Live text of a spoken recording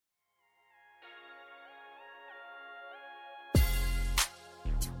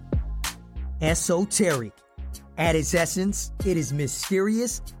esoteric. At its essence, it is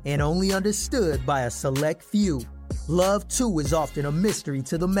mysterious and only understood by a select few. Love, too, is often a mystery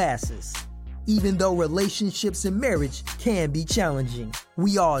to the masses. Even though relationships and marriage can be challenging,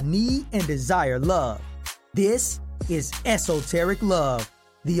 we all need and desire love. This is Esoteric Love,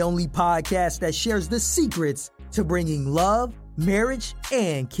 the only podcast that shares the secrets to bringing love, marriage,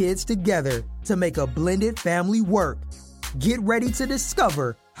 and kids together to make a blended family work. Get ready to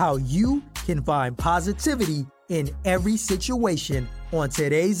discover how you can find positivity in every situation on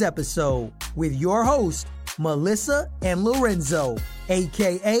today's episode with your host, Melissa and Lorenzo,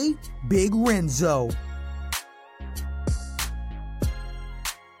 aka Big Renzo.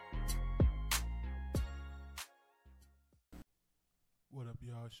 What up,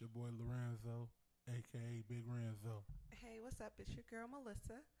 y'all? It's your boy Lorenzo, aka Big Renzo. Hey, what's up? It's your girl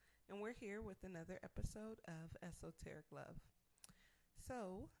Melissa, and we're here with another episode of Esoteric Love.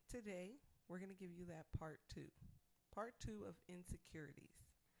 So today we're gonna give you that part two of insecurities.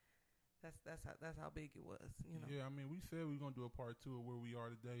 That's how big it was, you know. Yeah, I mean, we said we were gonna do a part two of where we are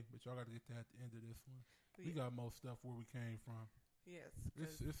today, but y'all got to get that at the end of this one. We got most stuff where we came from. Yes,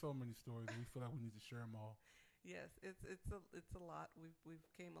 it's so many stories that we feel like we need to share them all. Yes, it's a lot. We've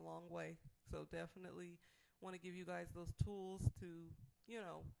came a long way, so definitely want to give you guys those tools to, you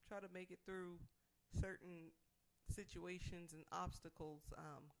know, try to make it through certain situations and obstacles,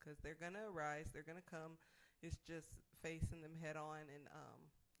 because they're gonna arise, they're gonna come. It's just facing them head on and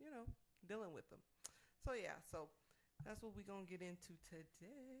you know, dealing with them. So yeah, so that's what we're gonna get into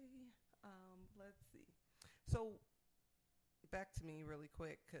today. Let's see. So back to me really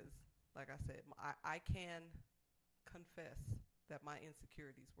quick, because like I said, I can confess that my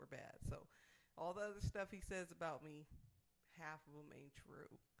insecurities were bad. So all the other stuff he says about me, half of them ain't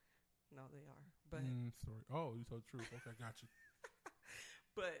true. No, they are. But sorry. Oh, you told the truth. Okay, got you.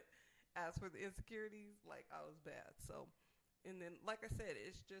 But as for the insecurities, like, I was bad. So, and then, like I said,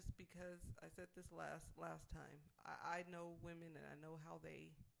 it's just because I said this last time. I know women and I know how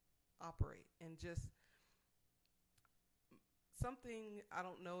they operate, and just something, I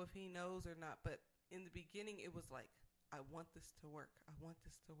don't know if he knows or not, but in the beginning it was like, I want this to work. I want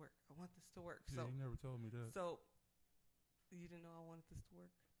this to work. I want this to work. Yeah, so you never told me that. So you didn't know I wanted this to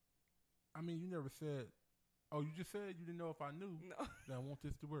work? I mean, you never said. Oh, you just said you didn't know if I knew. No. That I want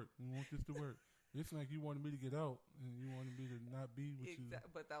this to work. You want this to work. It's like you wanted me to get out and you wanted me to not be with you.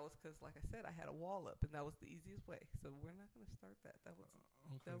 But that was because, like I said, I had a wall up, and that was the easiest way. So we're not going to start that. That was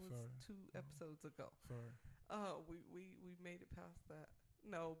okay, that was sorry. 2 episodes ago. Sorry. We made it past that.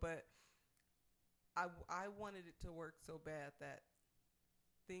 No, but I wanted it to work so bad that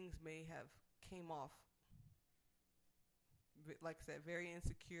things may have came off, like I said, very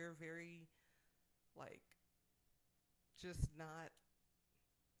insecure, very, like, just not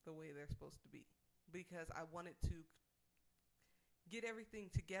the way they're supposed to be. Because I wanted to get everything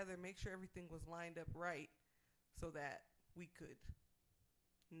together, make sure everything was lined up right, so that we could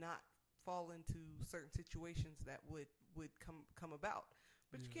not fall into certain situations that would come about.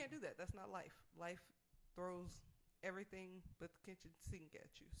 But you can't do that. That's not life. Life throws everything but the kitchen sink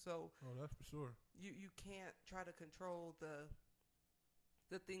at you. So that's for sure. You can't try to control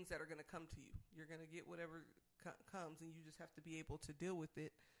the things that are going to come to you. You're going to get whatever comes, and you just have to be able to deal with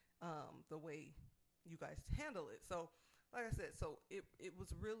it the way you guys handle it. So like I said, so it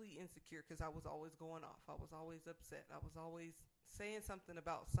was really insecure because I was always going off. I was always upset. I was always saying something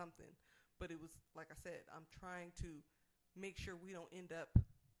about something. But it was, like I said, I'm trying to make sure we don't end up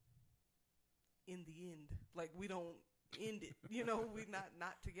in the end. Like, we don't end it. You know, we're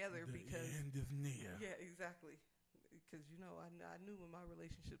not together the because end is near. Yeah, exactly. Because, you know, I knew when my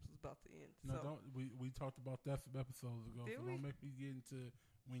relationships was about to end. No, we talked about that some episodes ago. Did so we? Don't make me get into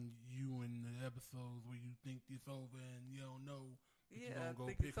when you in the episodes where you think it's over and you don't know. Yeah, you're going to go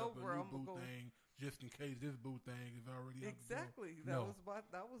pick up a new boo thing just in case this boo thing is already exactly. That was my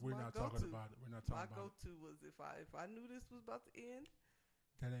go-to. We're not talking about it. We're not talking about it. My go-to was if I knew this was about to end.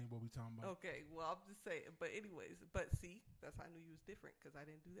 That ain't what we talking about. Okay, well, I'm just saying. But anyways, see, that's how I knew you was different, because I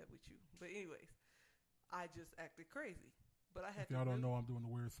didn't do that with you. But anyways, I just acted crazy. But I had if y'all don't know, I'm doing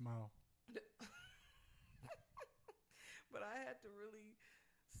a weird smile. But I had to really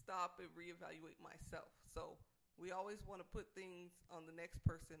stop and reevaluate myself. So we always want to put things on the next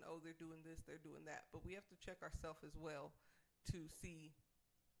person. Oh, they're doing this, they're doing that. But we have to check ourselves as well to see,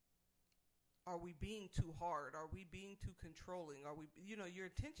 are we being too hard? Are we being too controlling? Are we, your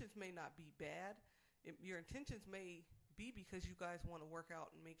intentions may not be bad. Your intentions may be because you guys want to work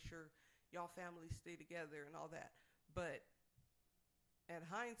out and make sure y'all families stay together and all that. But at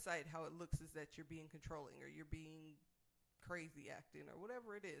hindsight, how it looks is that you're being controlling or you're being crazy acting or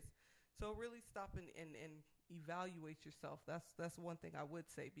whatever it is. So really stop and evaluate yourself. That's one thing I would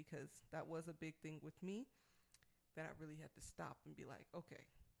say, because that was a big thing with me, that I really had to stop and be like, okay,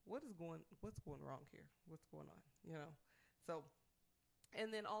 what's going wrong here? What's going on? You know? So,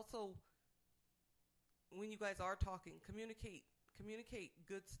 and then also, when you guys are talking, communicate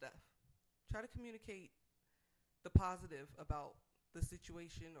good stuff. Try to communicate the positive about the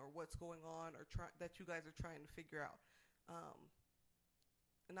situation or what's going on, or that you guys are trying to figure out.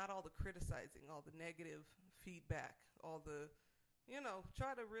 Not all the criticizing, all the negative feedback, all the,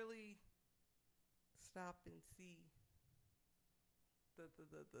 try to really stop and see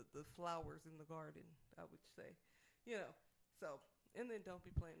the flowers in the garden, I would say. So, and then don't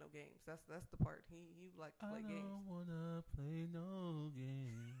be playing no games. That's the part. He like to play games. I don't wanna play no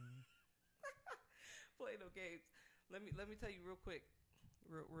games. Play no games. Let me tell you real quick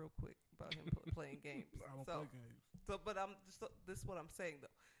about him playing games. I don't play games. So, but this is what I'm saying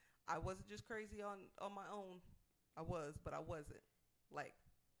though. I wasn't just crazy on my own. I was, but I wasn't. Like,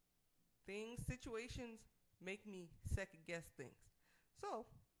 situations make me second guess things. So,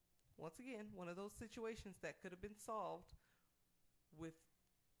 once again, one of those situations that could have been solved with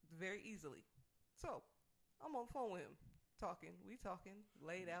very easily. So, I'm on the phone with him, talking,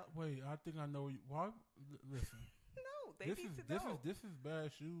 laid out. Wait, I think I know you. Why? Listen. No, they need to know. This is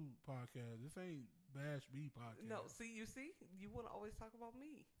Bash You podcast. This ain't Bash Me podcast. No, you want to always talk about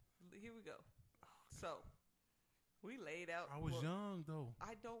me. Here we go. So, we laid out. I was young though.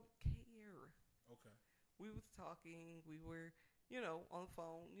 I don't care. Okay. We was talking. We were, on the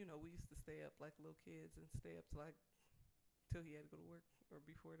phone. We used to stay up like little kids and stay up till he had to go to work or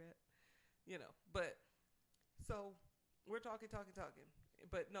before that. But so we're talking.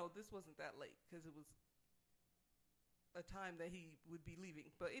 But no, this wasn't that late because it was a time that he would be leaving.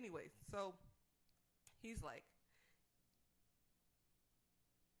 But anyway, so he's like,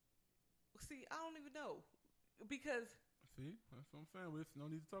 see, I don't even know, because see, that's what I'm saying. There's no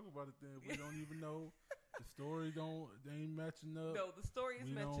need to talk about it then. We don't even know. The story they ain't matching up. No, the story is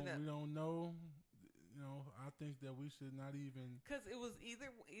matching up. We don't know. I think that we should not even, because it was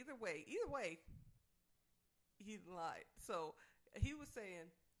either way, he lied. So he was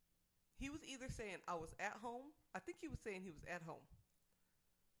either saying I was at home. I think he was saying he was at home.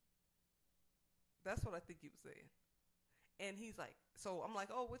 That's what I think he was saying. And he's like, so I'm like,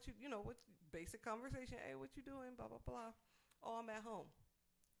 oh, what's basic conversation? Hey, what you doing? Blah, blah, blah. Oh, I'm at home.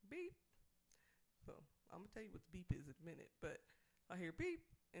 Beep. So I'm going to tell you what the beep is in a minute. But I hear beep.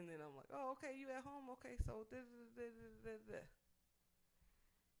 And then I'm like, oh, okay, you at home? Okay, so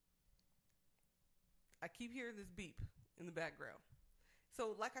I keep hearing this beep in the background.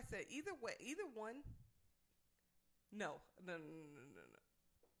 So like I said, either one. No.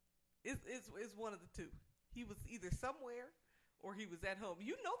 It's one of the two. He was either somewhere or he was at home.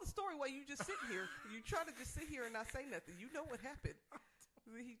 You know the story while you just sitting here. You try to just sit here and not say nothing. You know what happened.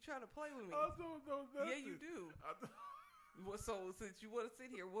 He's trying to play with me. I don't know nothing. Yeah, you do. So since you want to sit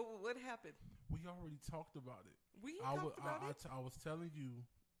here, what happened? We already talked about it. Talked about it? I was telling you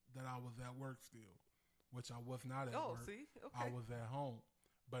that I was at work still, which I was not at work. Oh, see? Okay. I was at home.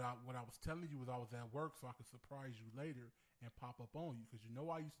 But what I was telling you was I was at work so I could surprise you later and pop up on you. Because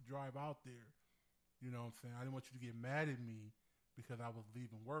I used to drive out there. You know what I'm saying? I didn't want you to get mad at me because I was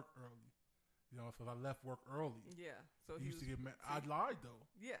leaving work early. So I left work early. Yeah. So he used to get mad. I lied, though.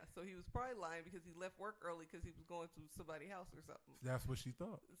 Yeah. So he was probably lying because he left work early because he was going to somebody's house or something. That's what she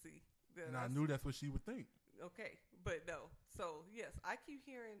thought. See? And I knew that's what she would think. Okay. But no. So, yes, I keep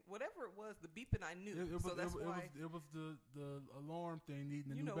hearing witer it was, the beeping I knew. It was the alarm thing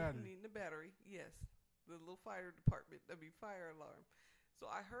needing a new battery. Needing a battery, yes. The little fire alarm. So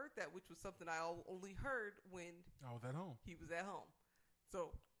I heard that, which was something I only heard when I was at home. He was at home.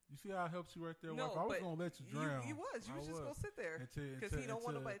 So you see how it helps you right there? No, I was going to let you drown. You was just going to sit there because he don't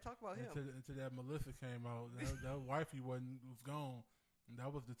want nobody to talk about him. Until that Melissa came out. That wifey was gone. And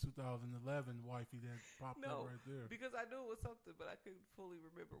that was the 2011 wifey that popped up right there. Because I knew it was something, but I couldn't fully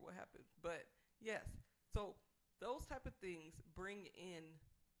remember what happened. But yes, so those type of things bring in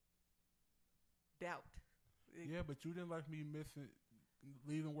doubt. Yeah, but you didn't like me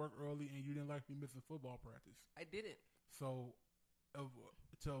leaving work early, and you didn't like me missing football practice. I didn't. So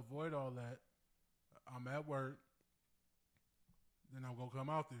to avoid all that, I'm at work. Then I'm gonna come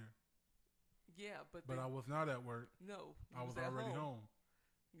out there. Yeah, but I was not at work. No, I was already home.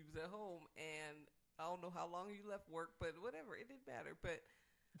 He was at home, and I don't know how long you left work, but whatever, it didn't matter. But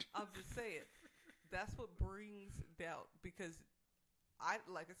I'm just saying, that's what brings doubt, because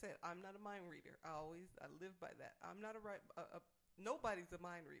like I said, I'm not a mind reader. I live by that. I'm not nobody's a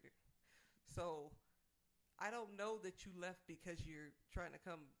mind reader. So I don't know that you left because you're trying to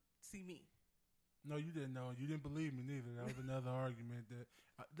come see me. No, you didn't know. You didn't believe me neither. That was another argument. That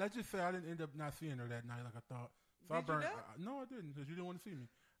let's just say I didn't end up not seeing her that night like I thought. So Did I burnt. you not? No, I didn't because you didn't want to see me.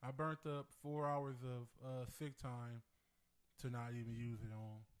 I burnt up 4 hours of sick time to not even use it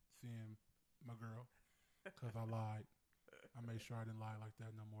on seeing my girl because I lied. I made sure I didn't lie like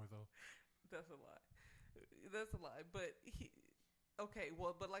that no more though. That's a lie. That's a lie. But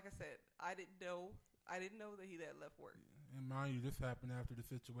but like I said, I didn't know that he had left work. And mind you, this happened after the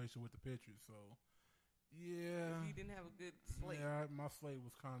situation with the pictures, so yeah. He didn't have a good slate. Yeah, my slate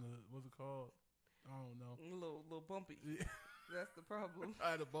was kind of, what's it called? I don't know. A little bumpy. Yeah. That's the problem.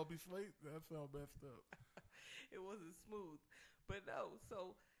 I had a bumpy slate. That felt messed up. It wasn't smooth. But no,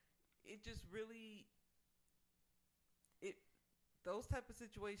 so it just really those type of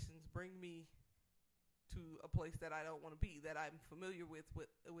situations bring me to a place that I don't want to be, that I'm familiar with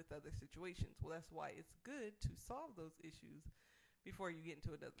other situations. Well, that's why it's good to solve those issues before you get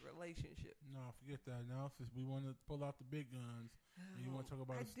into another relationship. No, forget that. Now, since we want to pull out the big guns, and you want to talk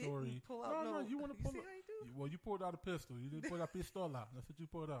about a story. Pull out, no, you want to pull see out. how you do? Well, you pulled out a pistol. You didn't pull out pistola. That's what you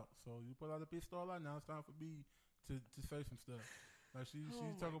pulled out. So you pulled out a pistola. Now it's time for me to say some stuff. Like she's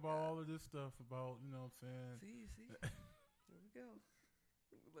talking about all of this stuff about, you know what I'm saying? See. Here we go.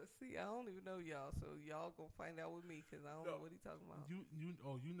 Let's see. I don't even know y'all, so y'all gonna find out with me because I don't know what he's talking about.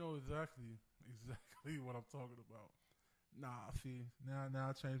 You know exactly what I'm talking about. Nah, see, now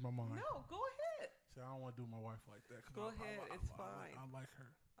I changed my mind. No, go ahead. See, I don't want to do my wife like that. Go ahead, it's fine. I like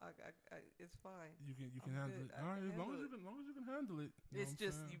her. It's fine. You can handle it. All right, as long as you can handle it. It's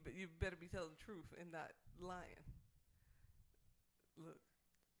just you better be telling the truth and not lying. Look,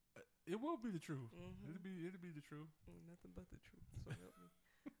 it will be the truth. Mm-hmm. It'll be the truth. Nothing but the truth. So help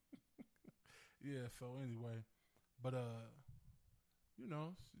me. Yeah. So anyway, but you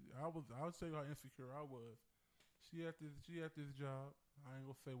know, I would say how insecure I was. She had this job. I ain't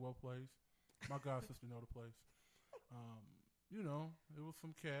gonna say what place. My god sister know the place. You know, it was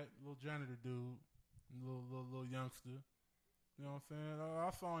some cat, little janitor dude, little youngster. You know what I'm saying?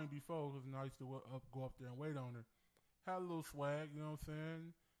 I saw him before because I used to go up there and wait on her. Had a little swag. You know what I'm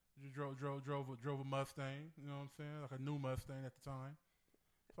saying? Just drove a Mustang. You know what I'm saying? Like a new Mustang at the time.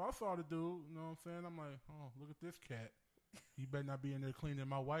 So I saw the dude, you know what I'm saying? I'm like, oh, look at this cat. He better not be in there cleaning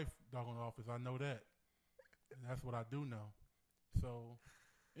my wife doggone office. I know that. And that's what I do know. So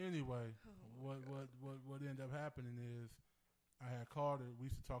anyway, what ended up happening is I had called her.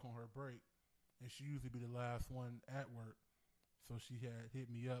 We used to talk on her break, and she usually be the last one at work. So she had hit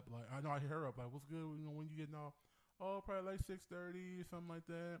me up like, I hit her up like, what's good? You know, when you getting off? Oh, probably like 6:30 or something like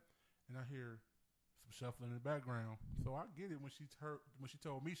that. And I hear some shuffling in the background. So I get it when she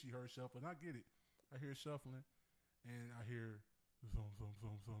told me she heard shuffling. I get it. I hear shuffling, and I hear some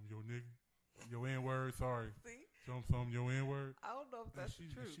yo nigga, yo N-word. Sorry, See? Some yo N-word. I don't know if that's the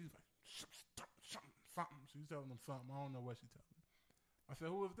truth. She's like something. She's telling them something. I don't know what she's telling them. I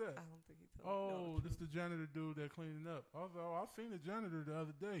said, who is that? I don't think he told me. This the janitor dude that cleaning up. I was like, I seen the janitor the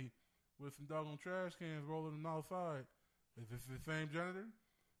other day with some doggone trash cans rolling them outside. Is this the same janitor?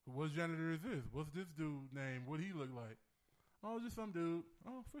 What janitor is this? What's this dude name? What he look like? Oh, just some dude.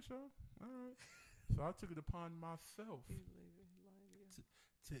 Oh, for sure. All right. So I took it upon myself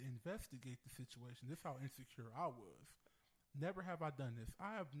to investigate the situation. This is how insecure I was. Never have I done this.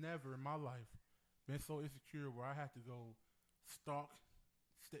 I have never in my life been so insecure where I had to go stalk.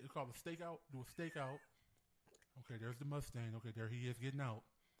 It's called a stakeout. Do a stakeout. Okay, there's the Mustang. Okay, there he is getting out.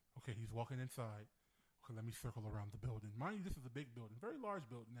 Okay, he's walking inside. Okay, let me circle around the building. Mind you, this is a big building, very large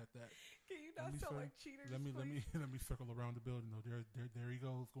building at that. Can you not sound like cheaters? Let me circle around the building. though. There he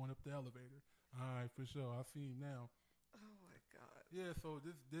goes, going up the elevator. All right, for sure. I see him now. Oh my god. Yeah, so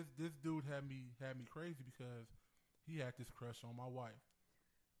this dude had me crazy because he had this crush on my wife.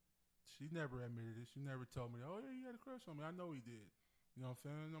 She never admitted it. She never told me, oh yeah, he had a crush on me. I know he did. You know what I'm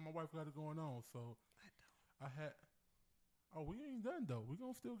saying? You know, my wife got it going on, so we ain't done though. We're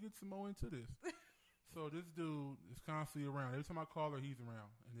gonna still get some more into this. So this dude is constantly around. Every time I call her, he's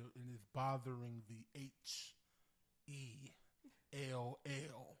around, and it's bothering the HELL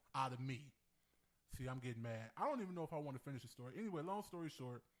out of me. See, I'm getting mad. I don't even know if I want to finish the story. Anyway, long story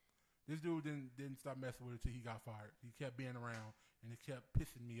short, this dude didn't stop messing with her till he got fired. He kept being around, and it kept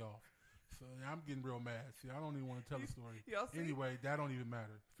pissing me off. So I'm getting real mad. See, I don't even want to tell the story. Y'all see? Anyway, that don't even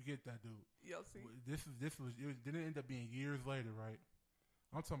matter. Forget that dude. Y'all see? It didn't end up being years later, right?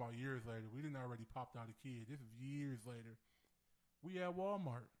 I'm talking about years later. We didn't already popped out a kid. This is years later. We at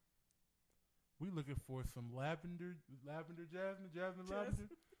Walmart. We looking for some lavender jasmine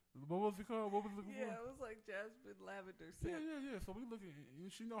lavender. What was it called? What was it looking for? Yeah, it was like jasmine lavender scent. Yeah. So we looking.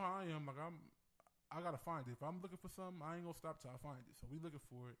 She know how I am. Like I gotta find it. If I'm looking for something, I ain't gonna stop till I find it. So we looking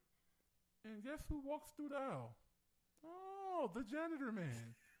for it. And guess who walks through the aisle? Oh, the janitor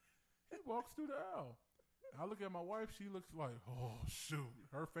man. He walks through the aisle. I look at my wife. She looks like, oh, shoot.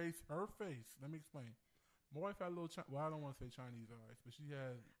 Her face. Let me explain. My wife had a little, I don't want to say Chinese eyes, but she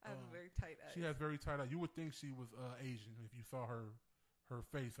had. I have very tight eyes. She has very tight eyes. You would think she was Asian if you saw her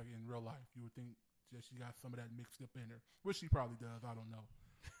face like in real life. You would think that she got some of that mixed up in her, which she probably does. I don't know.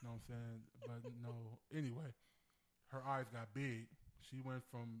 You know what I'm saying? But no. Anyway, her eyes got big. She went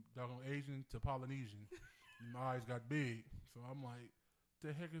from doggone Asian to Polynesian. My eyes got big, so I'm like, the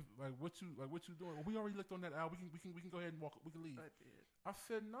heck is like what you doing? Well, we already looked on that aisle. We can go ahead and walk. We can leave. I did. I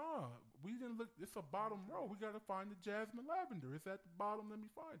said, nah, we didn't look. It's a bottom row. We got to find the jasmine lavender. It's at the bottom. Let me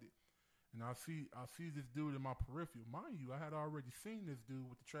find it. And I see this dude in my peripheral. Mind you, I had already seen this dude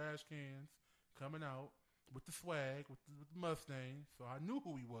with the trash cans coming out with the swag, with the Mustang. So I knew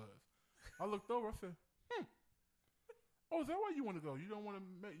who he was. I looked over. I said, oh, is that why you want to go? You don't want to.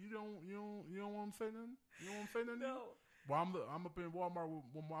 You don't want to say nothing. You don't want to say nothing. No. Well, I'm up in Walmart.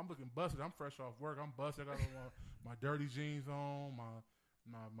 I'm looking busted. I'm fresh off work. I'm busted. I got my dirty jeans on,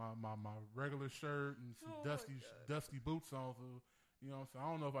 my regular shirt, and some dusty boots on. So, you know what I'm saying?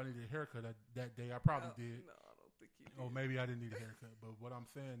 I don't know if I needed a haircut that day. I probably did. No, I don't think you did. Oh, maybe I didn't need a haircut. But what I'm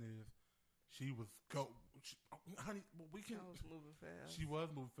saying is, she was honey. We can. I was moving fast. She was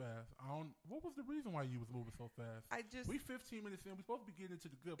moving fast. What was the reason why you was moving so fast? We 15 minutes in. We supposed to be getting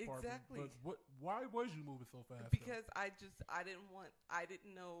into the good part. Exactly. But why was you moving so fast? Because though? I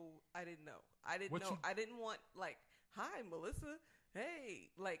didn't know. I didn't want like, hi Melissa.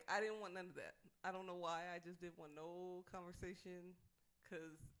 Hey, like I didn't want none of that. I don't know why. I just didn't want no conversation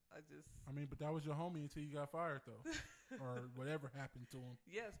because I mean, but that was your homie until you got fired, though, or whatever happened to him.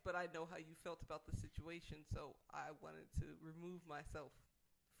 Yes, but I know how you felt about the situation, so I wanted to remove myself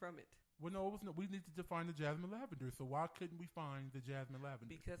from it. Well, no, it wasn't. We needed to find the jasmine lavender, so why couldn't we find the jasmine lavender?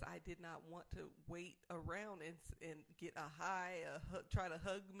 Because I did not want to wait around and get a high, try to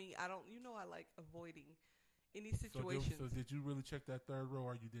hug me. I don't, I like avoiding any situations. So did you really check that third row,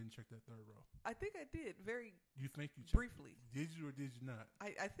 or you didn't check that third row? I think I did. You think you checked briefly? Did you or did you not?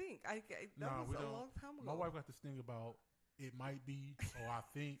 I think that was a long time ago. My wife got this thing about it might be, or I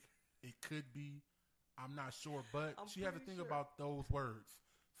think it could be. I'm not sure, but she has a thing about those words.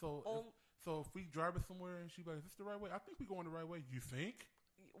 So if we drive it somewhere and she be like, "Is this the right way?" I think we're going the right way. You think?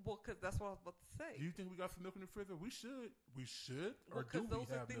 Well, because that's what I was about to say. Do you think we got some milk in the refrigerator? We should. Or do we have milk? Because those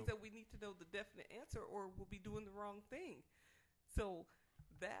are things milk? that we need to know the definite answer, or we'll be doing the wrong thing. So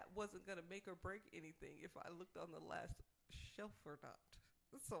that wasn't going to make or break anything if I looked on the last shelf or not.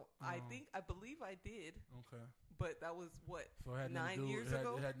 So I believe I did. Okay. But that was what, so it had 9 years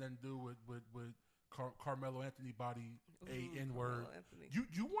ago? It had nothing to do with Carmelo Anthony body N-word.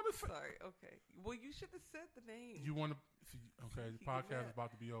 You want to say? Sorry, okay. Well, you should have said the name. You want to? Okay, the podcast is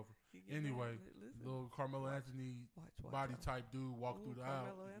about to be over. Anyway, little Carmelo Anthony body type dude walked through the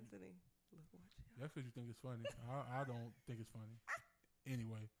aisle. Carmelo Anthony. Look, watch out. That's because you think it's funny. I don't think it's funny.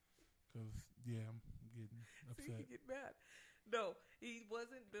 Anyway, because I'm getting upset. See, you get mad. No, he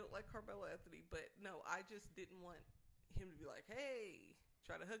wasn't built like Carmelo Anthony, but no, I just didn't want him to be like, hey,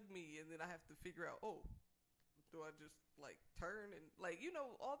 try to hug me, and then I have to figure out, do I just like turn and like,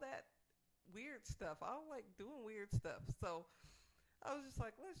 all that weird stuff. I don't like doing weird stuff. So I was just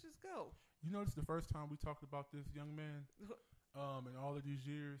like, let's just go. You know, this is the first time we talked about this young man in all of these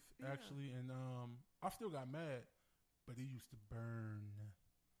years, actually. And I still got mad, but he used to burn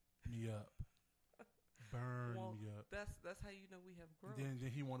me up. Me up. That's how you know we have grown.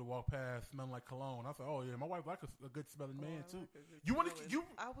 Then he wanted to walk past smelling like cologne. I said, "Oh yeah, my wife like a good smelling man too."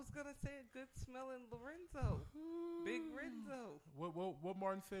 I was gonna say a good smelling Lorenzo, Big Renzo. What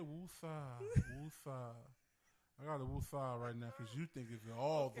Martin said? Woosah, woosah. I got a woosah right now because you think it's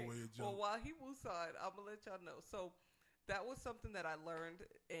all the way a joke. Well, while he woosah, I'm gonna let y'all know. So that was something that I learned,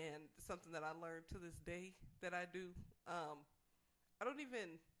 and something that I learned to this day that I do. I don't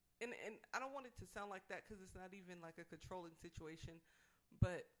even. And I don't want it to sound like that because it's not even like a controlling situation.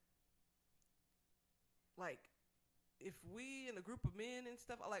 But, like, if we in a group of men and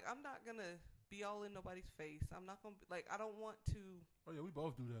stuff, like, I'm not going to be all in nobody's face. I'm not going to, like, I don't want to. Oh, yeah, we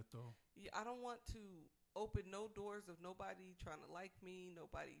both do that, though. Yeah, I don't want to open no doors of nobody trying to like me,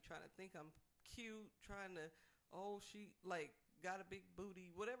 nobody trying to think I'm cute, trying to, she, like, got a big booty,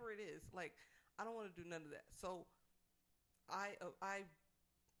 whatever it is. Like, I don't want to do none of that. So, I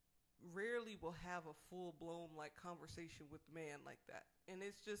rarely will have a full-blown like conversation with the man like that, and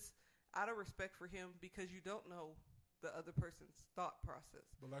it's just out of respect for him because you don't know the other person's thought process.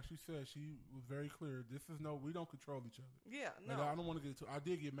 But like she said, she was very clear. We don't control each other. Yeah, no. Like, I don't want to get into. I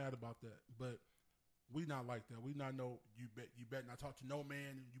did get mad about that, but We not like that. We not know you bet not talk to no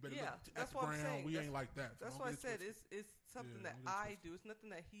man. You better Yeah, look at that's the what I'm ground. saying. We ain't like that. So That's don't why I get it said twisted. it's something Yeah, that don't get it I do. It's nothing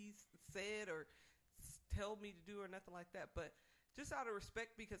that he's said or tell me to do or nothing like that. But just out of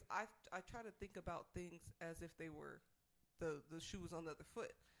respect, because I try to think about things as if they were the shoes on the other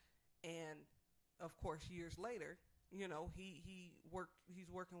foot. And of course, years later, you know, he's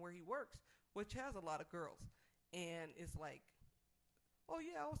working where he works, which has a lot of girls, and it's like, oh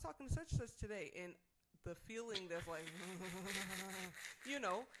yeah, I was talking to such and such today, and the feeling that's like, you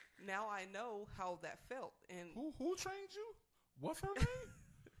know, now I know how that felt. And Who trained you? What's her name?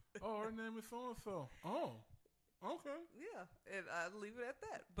 Oh, her name is so and so. Oh, okay. yeah, and I leave it at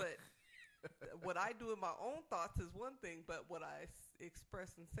that. But what I do in my own thoughts is one thing, but what I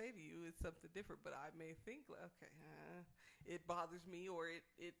express and say to you is something different. But I may think, like, okay, it bothers me, or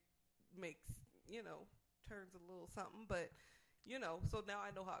it makes, you know, turns a little something, but. You know, so now I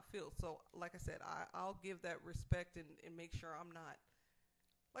know how it feels. So, like I said, I'll give that respect and make sure I'm not,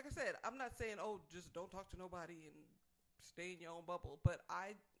 like I said, I'm not saying, oh, just don't talk to nobody and stay in your own bubble. But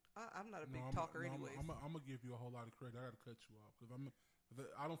I'm not a big talker anyways. I'm gonna give you a whole lot of credit. I gotta cut you off because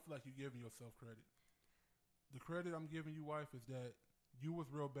I don't feel like you're giving yourself credit. The credit I'm giving you, wife, is that you was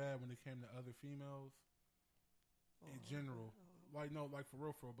real bad when it came to other females in general. Like, no, like for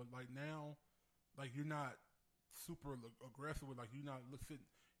real, but like now, like you're not super aggressive with, like, you not sitting.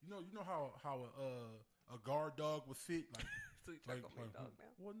 You know how a guard dog would sit, like. So you try to call me a dog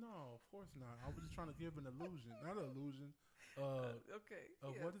now? Well, no, of course not. I was just trying to give an illusion, not an illusion. Okay.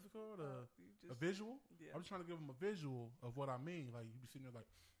 Yeah. What is it called? A visual. Yeah. I'm just trying to give them a visual of what I mean. Like, you be sitting there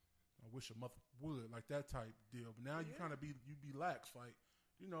like, I wish a mother would, like that type deal. But now you kind of be lax, like,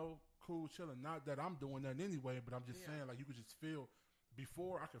 you know, cool, chilling. Not that I'm doing that anyway, but I'm just saying, like, you could just feel.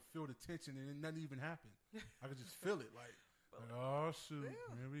 Before, I could feel the tension and nothing even happened. I could just feel it, like oh shoot,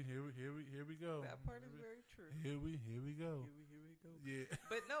 here we go. That part is very true. Here we go. Here we go. Yeah.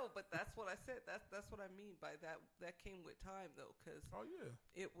 But that's what I said. That's what I mean by that. That came with time though, because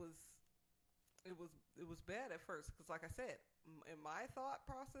it was bad at first. Because like I said, in my thought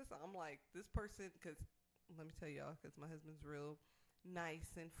process, I'm like, this person. Because let me tell y'all, because my husband's real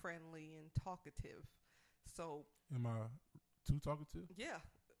nice and friendly and talkative. So am I too talkative? Yeah,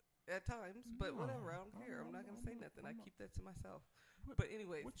 at times, but whatever. I don't care. I'm not gonna say nothing. I keep that to myself. But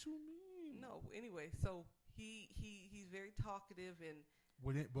anyways, what you mean? No. Anyway, so he's very talkative and.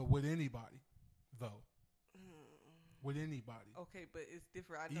 With anybody, though. With anybody. Okay, but it's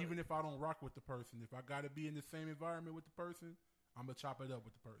different. I know. Even if I don't rock with the person, if I got to be in the same environment with the person, I'm gonna chop it up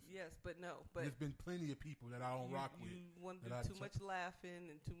with the person. Yes, but no. But there's been plenty of people that I don't rock with. You want to do too much laughing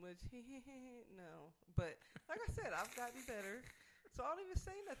and too much no. But like I said, I've gotten better, so I don't even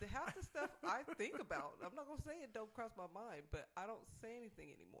say nothing. Half the stuff I think about, I'm not gonna say it don't cross my mind, but I don't say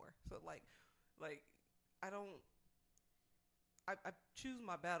anything anymore. So like I don't. I choose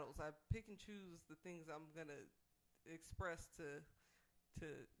my battles. I pick and choose the things I'm gonna express to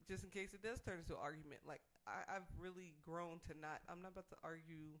just in case it does turn into an argument. Like I've really grown to not. I'm not about to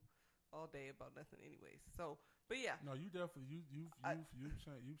argue all day about nothing, anyways. So, but yeah. No, you definitely you've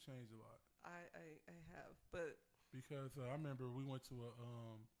changed a lot. I have, but because I remember we went to a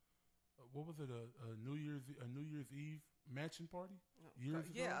what was it a New Year's Eve mansion party years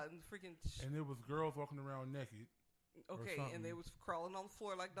ago? Yeah, and freaking. And there was girls walking around naked. Okay, and they was crawling on the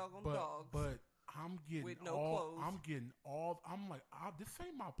floor like doggone dogs. But I'm getting with no clothes. I'm like, this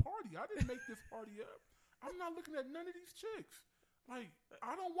ain't my party. I didn't make this party up. I'm not looking at none of these chicks. Like,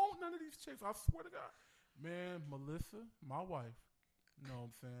 I don't want none of these chicks. I swear to God. Man, Melissa, my wife, you know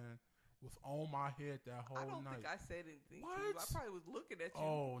what I'm saying, was on my head that whole night. I don't think I said anything what? to you. I probably was looking at you.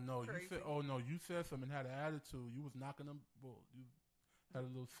 Oh, no. Crazy. You said something and had an attitude. You was knocking them. Well, you had a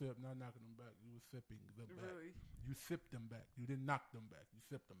little sip, not knocking them back. You was sipping them back. Really? You sipped them back. You didn't knock them back. You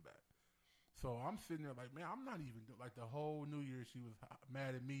sipped them back. So I'm sitting there like, man, I'm not even, like the whole New Year she was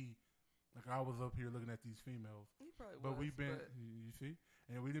mad at me. Like I was up here looking at these females. You probably but was. We've been, you see?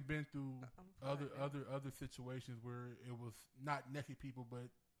 And we've been through other situations where it was not naked people, but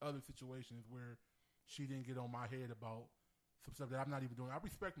other situations where she didn't get on my head about some stuff that I'm not even doing. I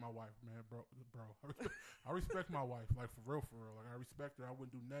respect my wife, man, bro. I respect my wife, like for real. Like I respect her. I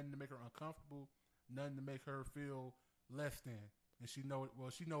wouldn't do nothing to make her uncomfortable, nothing to make her feel less than. And she know it.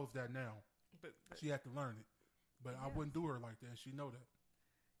 Well, she knows that now. But she had to learn it. But yes. I wouldn't do her like that. And she know that.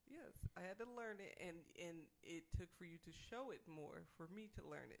 Yes, I had to learn it, and it took for you to show it more for me to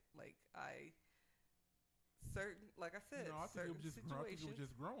learn it. Like I said, I think it was just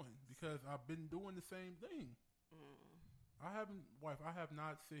growing because I've been doing the same thing. I have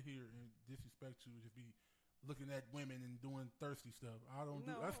not sit here and disrespect you, just be looking at women and doing thirsty stuff. I don't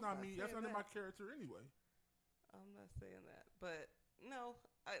do. No, That's I'm not not me. That's saying not in my that. character anyway. I'm not saying that, but no,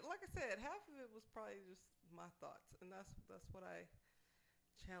 like I said, half of it was probably just my thoughts, and that's what I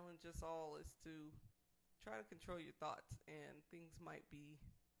challenge us all is to try to control your thoughts, and things might be,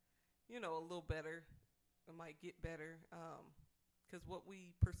 a little better. It might get better, because what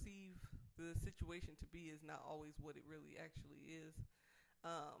we perceive the situation to be is not always what it really actually is.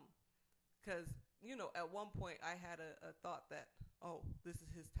 Because at one point I had a thought that, oh, this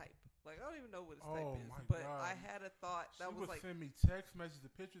is his type. Like, I don't even know what his type is, My but God. I had a thought that She was would like send me text messages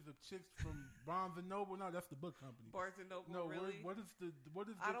of pictures of chicks from Barnes and Noble. No, that's the book company. Barnes and Noble. No, Really? what is I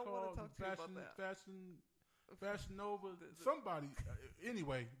they don't want to called? talk to you about that. Fashion Nova. Somebody.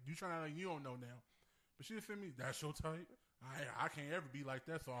 Anyway, you trying to like you don't know now, but she would send me. That's your type. I can't ever be like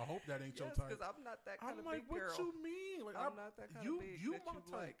that, so I hope that ain't your Yes, type. because I'm not that kind I'm of like, big what girl. you mean? Like, I'm not that kind of big you that my you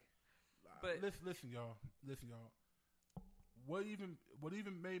type. like. But listen, y'all. What even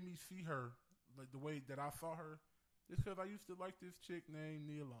made me see her like the way that I saw her is because I used to like this chick named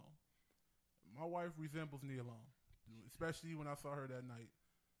Nia Long. My wife resembles Nia Long, especially when I saw her that night.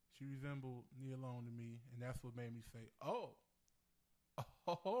 She resembled Nia Long to me, and that's what made me say, "Oh,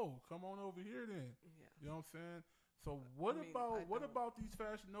 come on over here then." yeah. You know what I'm saying? So what I mean, about these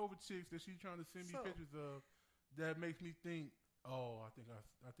Fashion Nova chicks that she's trying to send me pictures of that makes me think, oh, I think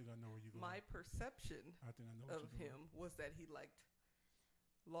I know where you're going. My perception I think I know what of you're him was that he liked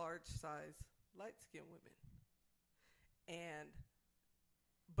large size, light skinned women.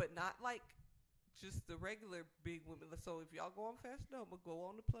 But not like just the regular big women. So if y'all go on Fashion Nova, go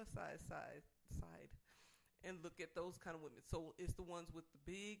on the plus size side and look at those kind of women. So it's the ones with the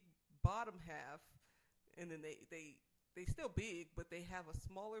big bottom half, and then they still big, but they have a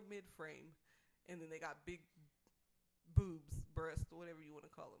smaller mid frame, and then they got big boobs, breasts, whatever you want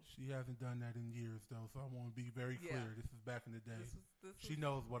to call them. She hasn't done that in years, though, so I want to be very clear. Yeah. This is back in the day. She was,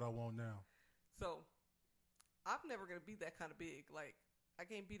 knows what I want now. So I'm never gonna be that kind of big. Like, I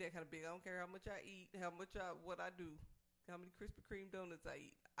can't be that kind of big. I don't care how much I eat, what I do, how many Krispy Kreme donuts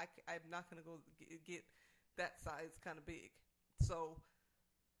I eat. I'm not gonna go get that size kind of big. So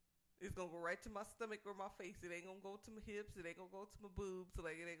it's gonna go right to my stomach or my face. It ain't gonna go to my hips. It ain't gonna go to my boobs.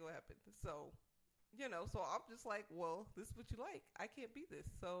 Like, it ain't gonna happen. So, so I'm just like, well, this is what you like. I can't be this.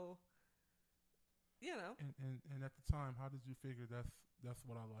 So, And at the time, how did you figure that's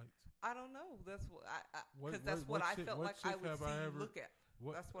what I liked? I don't know. That's what because that's what I felt like I would see you look at.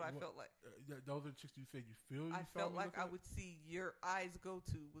 That's what I felt like. Those are chicks you said you feel. I felt like I would see your eyes go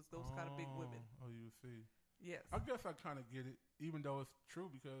to was those kind of big women. Oh, you would see. Yes. I guess I kind of get it, even though it's true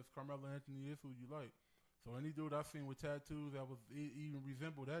because Carmelo Anthony is who you like. So any dude I've seen with tattoos that was even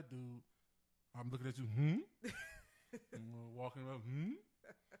resemble that dude, I'm looking at you, and walking up,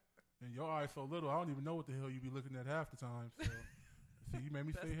 and your eyes so little, I don't even know what the hell you be looking at half the time. So, you made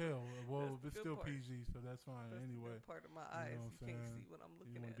me say hell. Well, it's still part. PG, so that's fine. That's anyway, the good part of my eyes, you can't see what I'm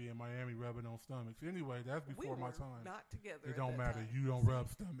looking you want at. to be in Miami rubbing on stomachs. Anyway, that's before my time. Not together. It don't that matter. time. You don't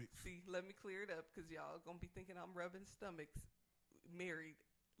rub stomachs. See, let me clear it up because y'all gonna be thinking I'm rubbing stomachs. Married,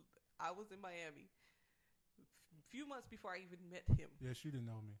 I was in Miami a few months before I even met him. Yeah, she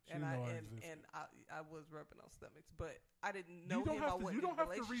didn't know me. She and didn't know I I and, existed. and I was rubbing on stomachs, but I didn't know him. You don't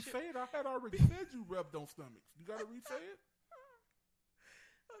have to re-say it. I had already said you rubbed on stomachs. You got to re-say it?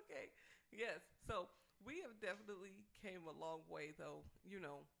 Okay. Yes. So we have definitely came a long way, though.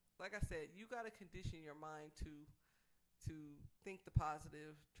 Like I said, you got to condition your mind to think the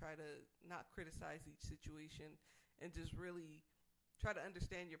positive, try to not criticize each situation, and just really try to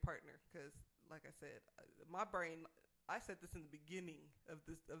understand your partner. Because, like I said, my brain. I said this in the beginning of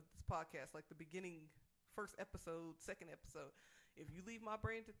this podcast, like the beginning, first episode, second episode. If you leave my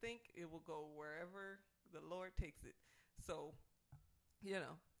brain to think, it will go wherever the Lord takes it. So,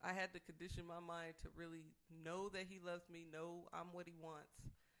 I had to condition my mind to really know that He loves me, know I'm what He wants.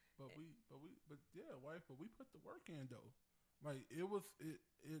 But we put the work in though. Like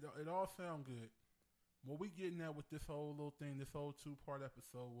it all sound good. What we getting at with this whole little thing, this whole 2-part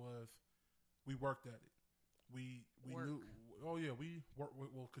episode was, we worked at it. We knew. Oh yeah,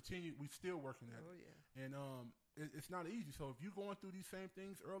 we'll continue. We still working at it. Oh yeah. And it's not easy. So if you going through these same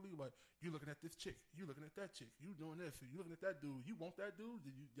things early, like you looking at this chick, you looking at that chick, you doing this, you looking at that dude, you want that dude?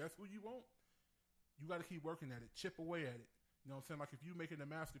 That's who you want? You got to keep working at it, chip away at it. You know what I'm saying? Like if you making a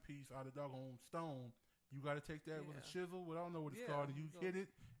masterpiece out of doggone stone, you got to take that with a chisel. I don't know what it's called, and you hit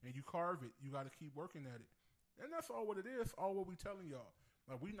it and you carve it. You got to keep working at it, and that's all what it is. All what we telling y'all.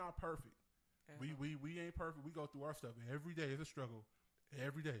 Like we not perfect. We ain't perfect. We go through our stuff, and every day is a struggle.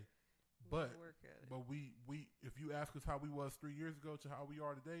 Every day. But work at it. we if you ask us how we was 3 years ago to how we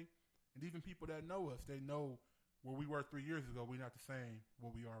are today, And even people that know us, they know where we were 3 years ago. We're not the same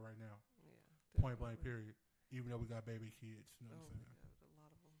where we are right now. Yeah, Point blank, period. Even though we got baby kids. You know what I'm saying? God, a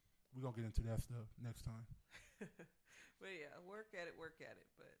lot of them. We're going to get into that stuff next time. But yeah, work at it. But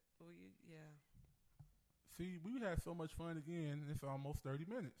yeah. See, we had so much fun again. It's almost 30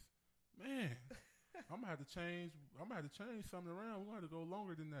 minutes. Man, I'm gonna have to change something around. We're gonna have to go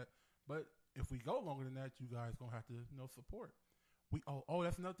longer than that. But if we go longer than that, you guys gonna have to support.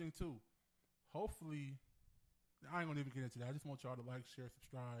 That's another thing too. Hopefully, I ain't gonna even get into that. I just want y'all to like, share,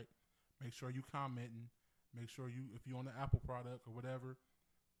 subscribe. Make sure you commenting. Make sure if you on the Apple product or whatever,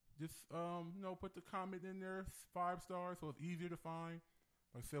 just put the comment in there, 5 stars, so it's easier to find.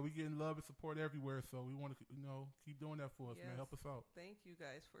 Like I said, we getting love and support everywhere, so we want to keep doing that for us, man. Help us out. Thank you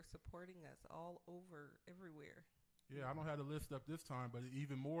guys for supporting us all over, everywhere. Yeah, I don't have the list up this time, but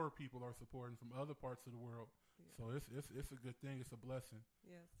even more people are supporting from other parts of the world. Yeah. So it's a good thing. It's a blessing.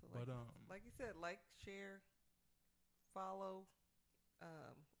 Yeah. So like you said, like, share, follow,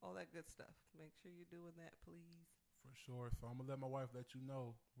 all that good stuff. Make sure you're doing that, please. For sure. So I'm gonna let my wife let you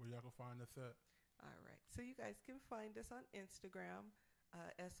know where y'all can find us at. All right. So you guys can find us on Instagram.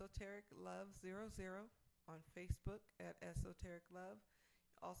 Esoteric Love 00, on Facebook at Esoteric Love.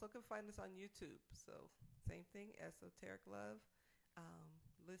 Also can find us on YouTube. So same thing, Esoteric Love.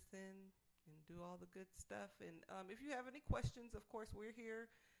 Listen and do all the good stuff. And if you have any questions, of course, we're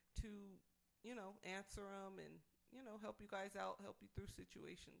here to, answer them and, help you guys out, help you through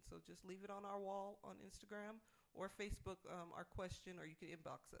situations. So just leave it on our wall on Instagram or Facebook, our question, or you can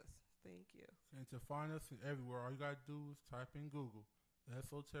inbox us. Thank you. And to find us everywhere, all you got to do is type in Google.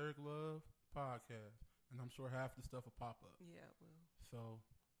 Esoteric Love Podcast, and I'm sure half the stuff will pop up. Yeah, it will. So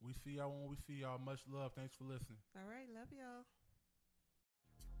we see y'all when we see y'all. Much love. Thanks for listening. All right, love y'all.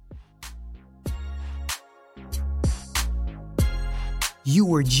 You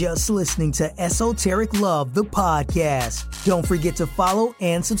were just listening to Esoteric Love, the podcast. Don't forget to follow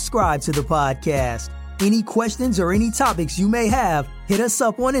and subscribe to the podcast. Any questions or any topics you may have, hit us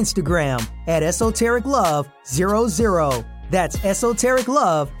up on Instagram at Esoteric Love 00. That's Esoteric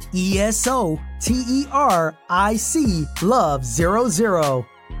Love, ESOTERIC Love 00.